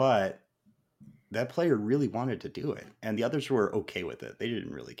 But that player really wanted to do it. And the others were okay with it. They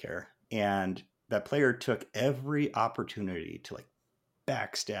didn't really care. And that player took every opportunity to like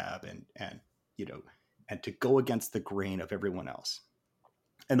backstab and to go against the grain of everyone else.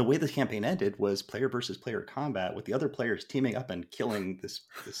 And the way the campaign ended was player versus player combat with the other players teaming up and killing this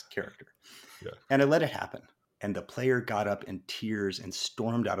character. Yeah. And I let it happen. And the player got up in tears and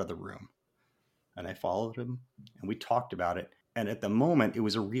stormed out of the room. And I followed him and we talked about it. And at the moment, it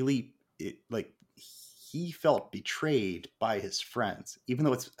was he felt betrayed by his friends, even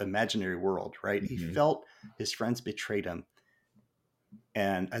though it's imaginary world, right? Mm-hmm. He felt his friends betrayed him.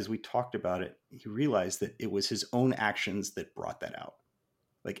 And as we talked about it, he realized that it was his own actions that brought that out.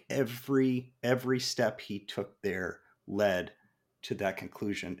 Like every step he took there led to that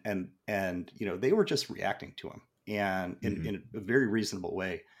conclusion. And they were just reacting to him and in a very reasonable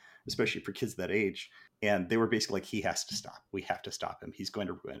way, especially for kids that age. And they were basically like, he has to stop. We have to stop him. He's going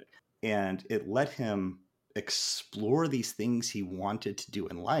to ruin it. And it let him explore these things he wanted to do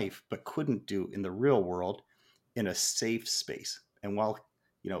in life, but couldn't do in the real world in a safe space. And while,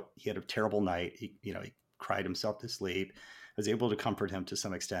 he had a terrible night, he cried himself to sleep. I was able to comfort him to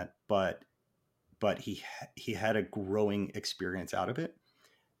some extent, but he had a growing experience out of it.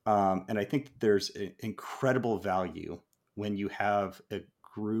 And I think there's an incredible value when you have a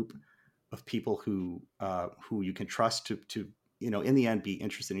group of people who you can trust to in the end be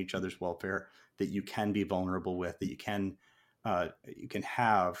interested in each other's welfare, that you can be vulnerable with, that you can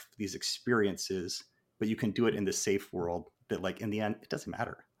have these experiences, but you can do it in the safe world. That like in the end, it doesn't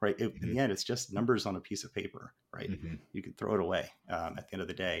matter, right? In the end, it's just numbers on a piece of paper, right? Mm-hmm. You can throw it away at the end of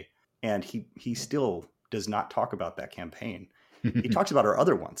the day. And he still does not talk about that campaign. He talks about our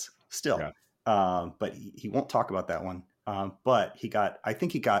other ones still, but he won't talk about that one. But I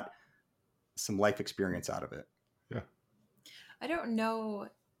think he got some life experience out of it. Yeah. I don't know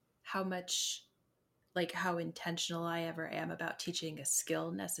how much, like how intentional I ever am about teaching a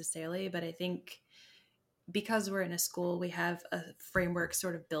skill necessarily, but I think because we're in a school, we have a framework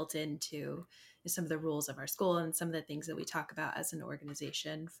sort of built into some of the rules of our school and some of the things that we talk about as an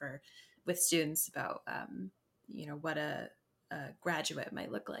organization with students about, what a graduate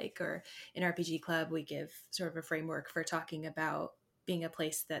might look like. Or in RPG Club, we give sort of a framework for talking about being a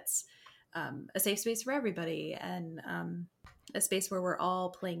place that's a safe space for everybody and a space where we're all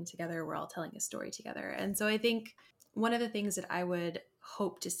playing together, we're all telling a story together. And so I think one of the things that I would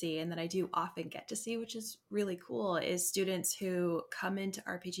hope to see, and that I do often get to see, which is really cool, is students who come into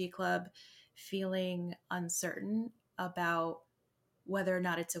RPG Club feeling uncertain about whether or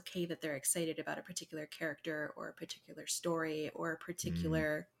not it's okay that they're excited about a particular character or a particular story or a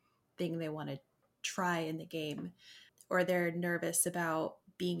particular thing they want to try in the game, or they're nervous about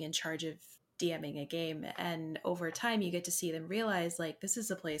being in charge of DMing a game. And over time, you get to see them realize, like, this is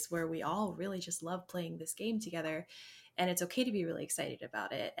a place where we all really just love playing this game together. And it's okay to be really excited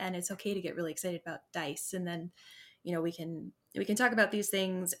about it. And it's okay to get really excited about dice. And then, we can talk about these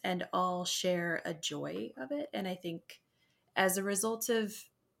things and all share a joy of it. And I think as a result of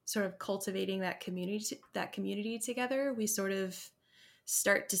sort of cultivating that community together, we sort of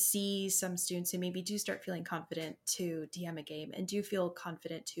start to see some students who maybe do start feeling confident to DM a game and do feel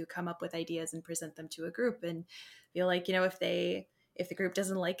confident to come up with ideas and present them to a group, and feel like, if the group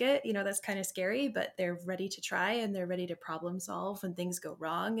doesn't like it, that's kind of scary, but they're ready to try and they're ready to problem solve when things go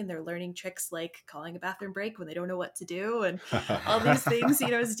wrong, and they're learning tricks like calling a bathroom break when they don't know what to do, and all these things,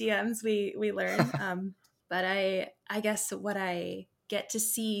 as DMs we learn. But I guess what I get to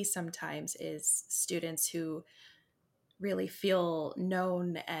see sometimes is students who really feel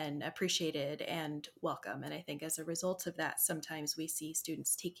known and appreciated and welcome. And I think as a result of that, sometimes we see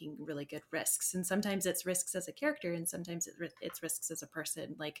students taking really good risks. And sometimes it's risks as a character, and sometimes it's risks as a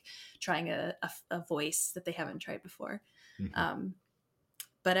person, like trying a voice that they haven't tried before. Mm-hmm.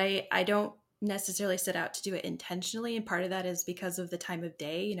 But I don't necessarily set out to do it intentionally. And part of that is because of the time of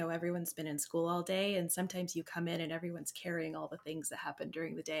day. Everyone's been in school all day, and sometimes you come in and everyone's carrying all the things that happened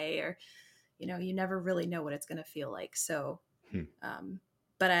during the day, or you never really know what it's going to feel like. So,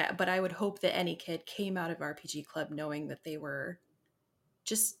 but I would hope that any kid came out of RPG Club knowing that they were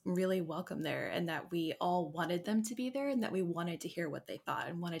just really welcome there, and that we all wanted them to be there, and that we wanted to hear what they thought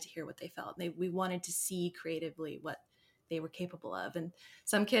and wanted to hear what they felt. And we wanted to see creatively what they were capable of. And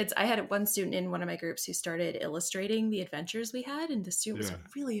some kids, I had one student in one of my groups who started illustrating the adventures we had, and the student was a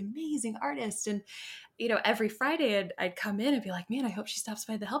really amazing artist. And every Friday I'd come in and be like, man, I hope she stops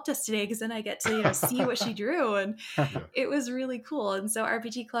by the help desk today, because then I get to see what she drew. And it was really cool. And so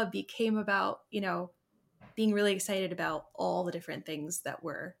RPG Club became about being really excited about all the different things that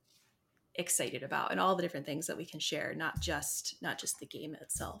we're excited about, and all the different things that we can share, not just the game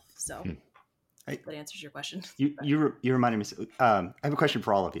itself. So that answers your question. You reminded me. I have a question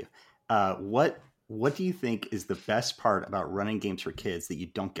for all of you. What do you think is the best part about running games for kids that you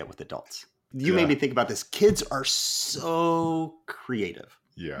don't get with adults? You made me think about this. Kids are so creative.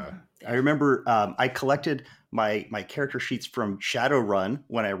 Yeah. I remember I collected my character sheets from Shadowrun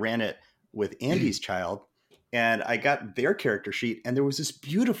when I ran it with Andy's child, and I got their character sheet, and there was this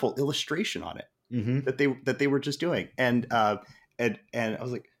beautiful illustration on it that they were just doing, and I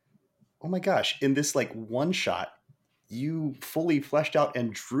was like, oh my gosh! In this like one shot, you fully fleshed out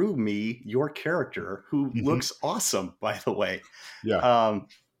and drew me your character, who looks awesome, by the way. Yeah.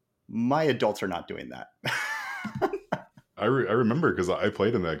 My adults are not doing that. I remember because I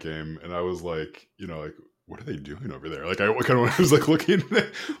played in that game and I was like, like, what are they doing over there? Like, I kind of was like looking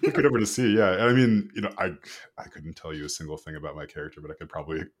over to see. Yeah. And I mean, I couldn't tell you a single thing about my character, but I could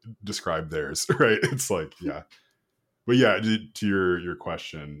probably describe theirs. Right. It's like, yeah. But yeah, to your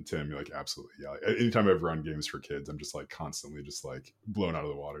question, Tim, you're like, absolutely. Yeah. Like, anytime I've run games for kids, I'm just like constantly just like blown out of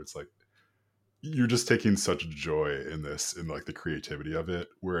the water. It's like, you're just taking such joy in this, in like the creativity of it.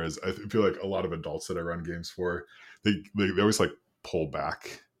 Whereas I feel like a lot of adults that I run games for, they always like pull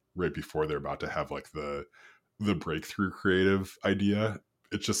back right before they're about to have like the breakthrough creative idea.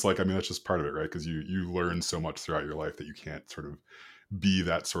 It's just like, I mean, that's just part of it, right? Because you learn so much throughout your life that you can't sort of be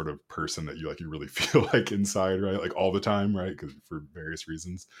that sort of person that you really feel like inside, right? Like all the time, right? Because for various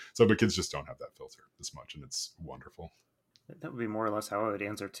reasons. So, but kids just don't have that filter as much, and it's wonderful. That would be more or less how I would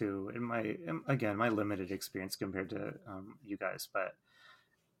answer too, in my limited experience compared to you guys. But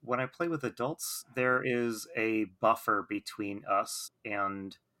when I play with adults, there is a buffer between us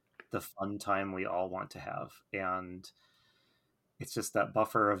and the fun time we all want to have, and it's just that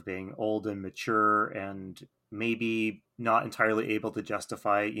buffer of being old and mature and maybe not entirely able to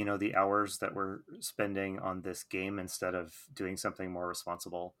justify, the hours that we're spending on this game instead of doing something more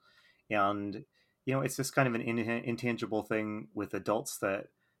responsible. And it's just kind of an intangible thing with adults that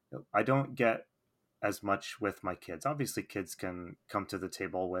I don't get as much with my kids. Obviously, kids can come to the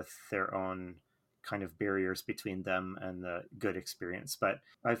table with their own kind of barriers between them and the good experience, but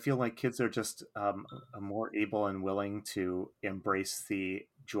I feel like kids are just more able and willing to embrace the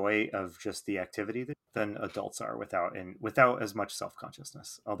joy of just the activity than adults are without as much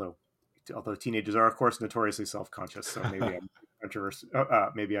self-consciousness. Although teenagers are, of course, notoriously self-conscious, so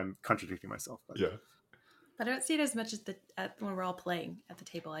maybe I'm contradicting myself. But. Yeah. But I don't see it as much as when we're all playing at the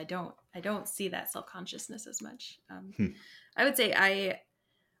table. I don't see that self-consciousness as much. I would say I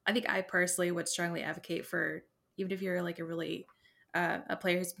think I personally would strongly advocate for, even if you're like a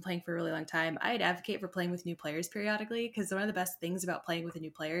player who's been playing for a really long time, I'd advocate for playing with new players periodically, because one of the best things about playing with a new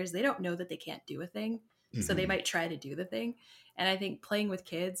player is they don't know that they can't do a thing. So they might try to do the thing. And I think playing with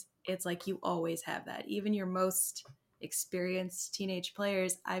kids, it's like you always have that. Even your most experienced teenage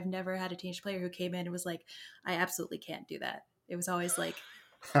players, I've never had a teenage player who came in and was like, I absolutely can't do that. It was always like,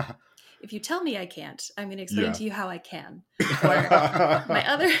 if you tell me I can't, I'm going to explain to you how I can. Or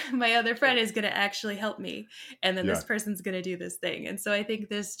my other friend is going to actually help me, and then this person's going to do this thing. And so I think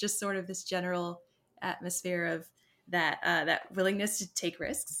there's just sort of this general atmosphere of that willingness to take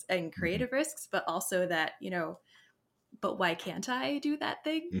risks and creative risks, but also that, but why can't I do that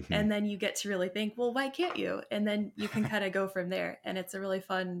thing? And then you get to really think, well, why can't you? And then you can kind of go from there. And it's a really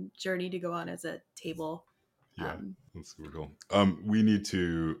fun journey to go on as a table. Yeah, that's super cool. We need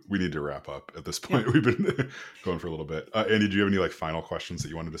to wrap up at this point. Yeah. We've been going for a little bit. Andy, do you have any final questions that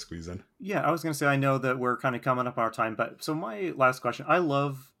you wanted to squeeze in? Yeah, I was going to say, I know that we're kind of coming up our time, but so my last question, I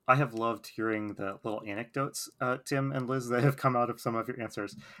have loved hearing the little anecdotes, Tim and Liz, that have come out of some of your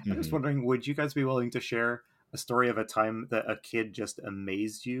answers. I'm just wondering, would you guys be willing to share a story of a time that a kid just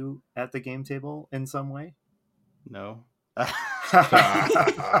amazed you at the game table in some way? No.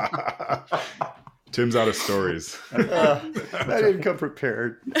 Tim's out of stories. I didn't come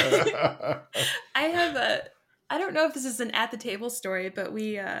prepared. I don't know if this is an at the table story, but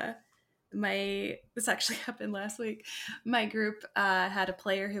this actually happened last week. My group had a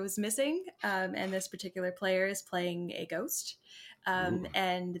player who was missing, and this particular player is playing a ghost.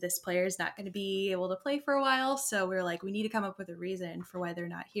 And this player is not going to be able to play for a while. So we were like, we need to come up with a reason for why they're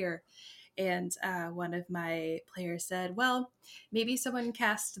not here. And one of my players said, well, maybe someone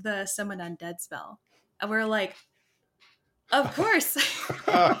cast the summon undead spell. And we're like, of course.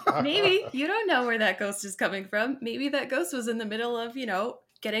 Maybe. You don't know where that ghost is coming from. Maybe that ghost was in the middle of,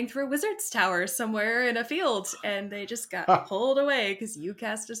 getting through a wizard's tower somewhere in a field, and they just got pulled away because you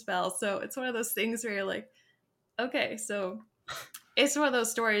cast a spell. So it's one of those things where you're like, okay, so it's one of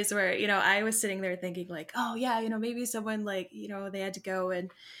those stories where, I was sitting there thinking like, oh yeah, maybe someone they had to go and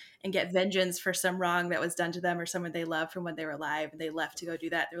get vengeance for some wrong that was done to them or someone they loved from when they were alive, and they left to go do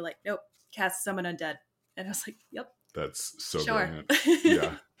that. They were like, nope, cast summon undead. And I was like, yep. That's so sure. brilliant.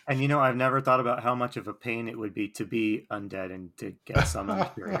 Yeah. And I've never thought about how much of a pain it would be to be undead and to get summoned.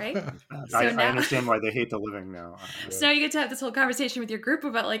 Right? I understand why they hate the living now. So now you get to have this whole conversation with your group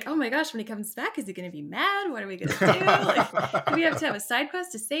about like, oh my gosh, when he comes back, is he going to be mad? What are we going to do? Like, do we have to have a side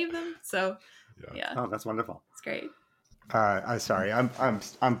quest to save them? So, yeah. Oh, that's wonderful. It's great. I'm sorry. I'm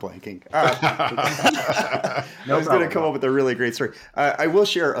blanking. I was going to come up with a really great story. I will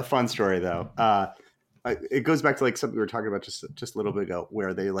share a fun story though. It goes back to like something we were talking about just a little bit ago,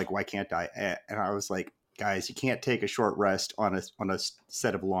 where they like, why can't I? And I was like, guys, you can't take a short rest on a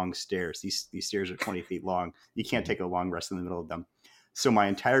set of long stairs. These stairs are 20 feet long. You can't take a long rest in the middle of them. So my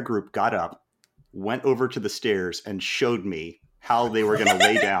entire group got up, went over to the stairs, and showed me how they were going to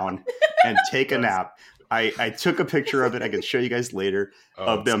lay down and take a nap. I took a picture of it. I can show you guys later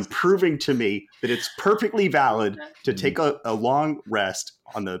of them proving to me that it's perfectly valid to take a long rest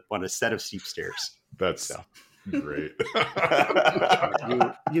on a set of steep stairs. That's great.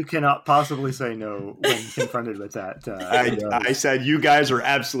 You cannot possibly say no when confronted with that. I said, you guys are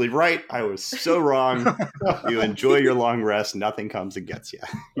absolutely right. I was so wrong. You enjoy your long rest. Nothing comes and gets you.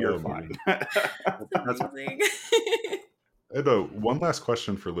 You're fine. That's amazing. I had one last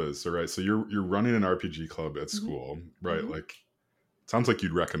question for Liz. All right, so you're running an RPG club at school, right? Mm-hmm. Like, sounds like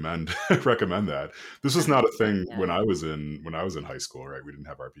you'd recommend that. This was not a thing when I was in high school, right? We didn't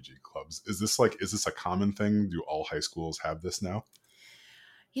have RPG clubs. Is this a common thing? Do all high schools have this now?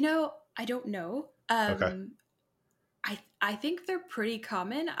 I don't know. Okay. I think they're pretty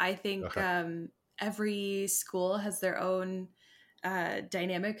common. I think every school has their own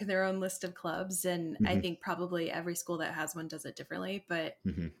dynamic, their own list of clubs, and I think probably every school that has one does it differently. But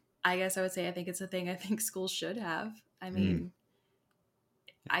I guess I would say I think it's a thing I think schools should have. I mean,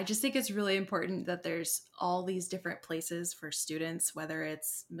 I just think it's really important that there's all these different places for students, whether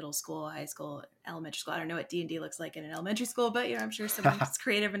it's middle school, high school, elementary school. I don't know what D&D looks like in an elementary school, but I'm sure someone's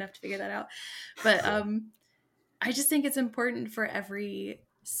creative enough to figure that out. But I just think it's important for every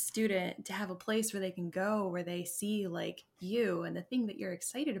student to have a place where they can go, where they see like you, and the thing that you're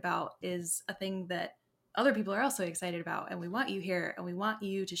excited about is a thing that other people are also excited about, and we want you here, and we want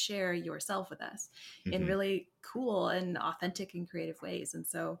you to share yourself with us in really cool and authentic and creative ways. And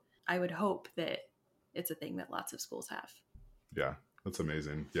so I would hope that it's a thing that lots of schools have. Yeah, that's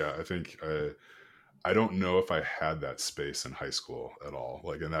amazing. Yeah, I think I don't know if I had that space in high school at all.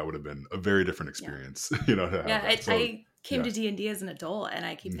 Like, and that would have been a very different experience, to have that. So, I came to D&D as an adult, and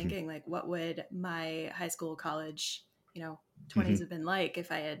I keep thinking like, what would my high school, college, 20s have been like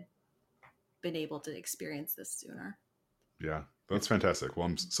if I had been able to experience this sooner. Yeah, that's fantastic. Well,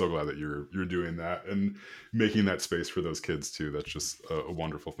 I'm so glad that you're doing that and making that space for those kids too. That's just a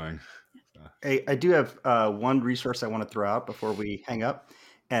wonderful thing. I do have one resource I want to throw out before we hang up.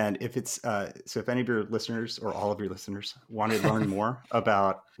 And if it's if any of your listeners or all of your listeners want to learn more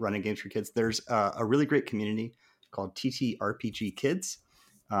about running games for kids, there's a really great community called TTRPG Kids.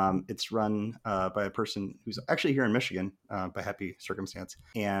 It's run by a person who's actually here in Michigan by happy circumstance.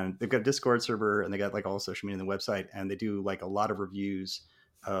 And they've got a Discord server, and they got like all social media on the website, and they do like a lot of reviews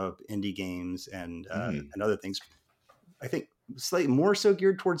of indie games and other things. I think slightly more so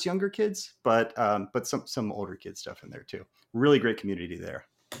geared towards younger kids, but some older kid stuff in there too. Really great community there.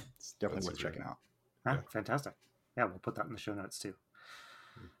 It's definitely worth checking out. Yeah. Fantastic. Yeah, we'll put that in the show notes too.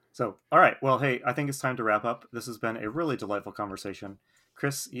 So, all right. Well, hey, I think it's time to wrap up. This has been a really delightful conversation.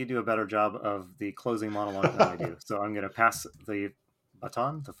 Chris, you do a better job of the closing monologue than I do. So I'm going to pass the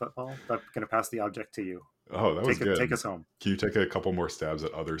baton, the football. I'm going to pass the object to you. Oh, that was good. Take us home. Can you take a couple more stabs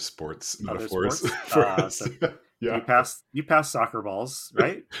at other sports metaphors for us? So you pass soccer balls,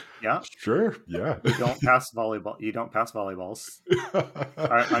 right? Yeah. Sure. Yeah. You don't pass volleyball. You don't pass volleyballs. All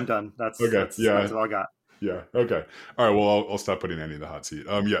right, I'm done. That's all I got. Yeah. Okay. All right. Well, I'll stop putting Annie in the hot seat.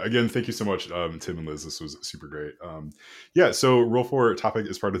 Yeah. Again, thank you so much, Tim and Liz. This was super great. So Roll For It Topic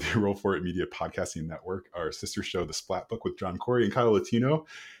is part of the Roll For It Media Podcasting Network. Our sister show, The Splat Book with John Corey and Kyle Latino,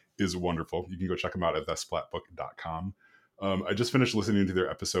 is wonderful. You can go check them out at thesplatbook.com. I just finished listening to their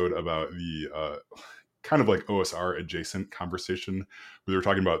episode about the kind of like OSR adjacent conversation where they were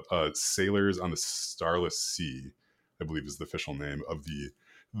talking about sailors on the Starless Sea, I believe is the official name of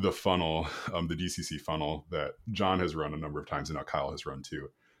the funnel, the DCC funnel that John has run a number of times and now Kyle has run too.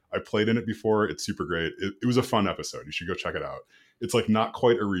 I played in it before. It's super great. It was a fun episode. You should go check it out. It's like not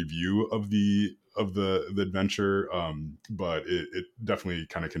quite a review of the adventure, but it definitely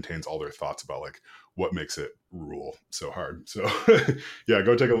kind of contains all their thoughts about like what makes it rule so hard. So yeah,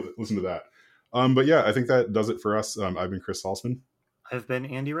 go take a listen to that. But yeah, I think that does it for us. I've been Chris Salzman. I've been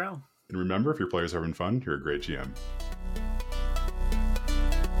Andy Rao. And remember, if your players are having fun, you're a great GM.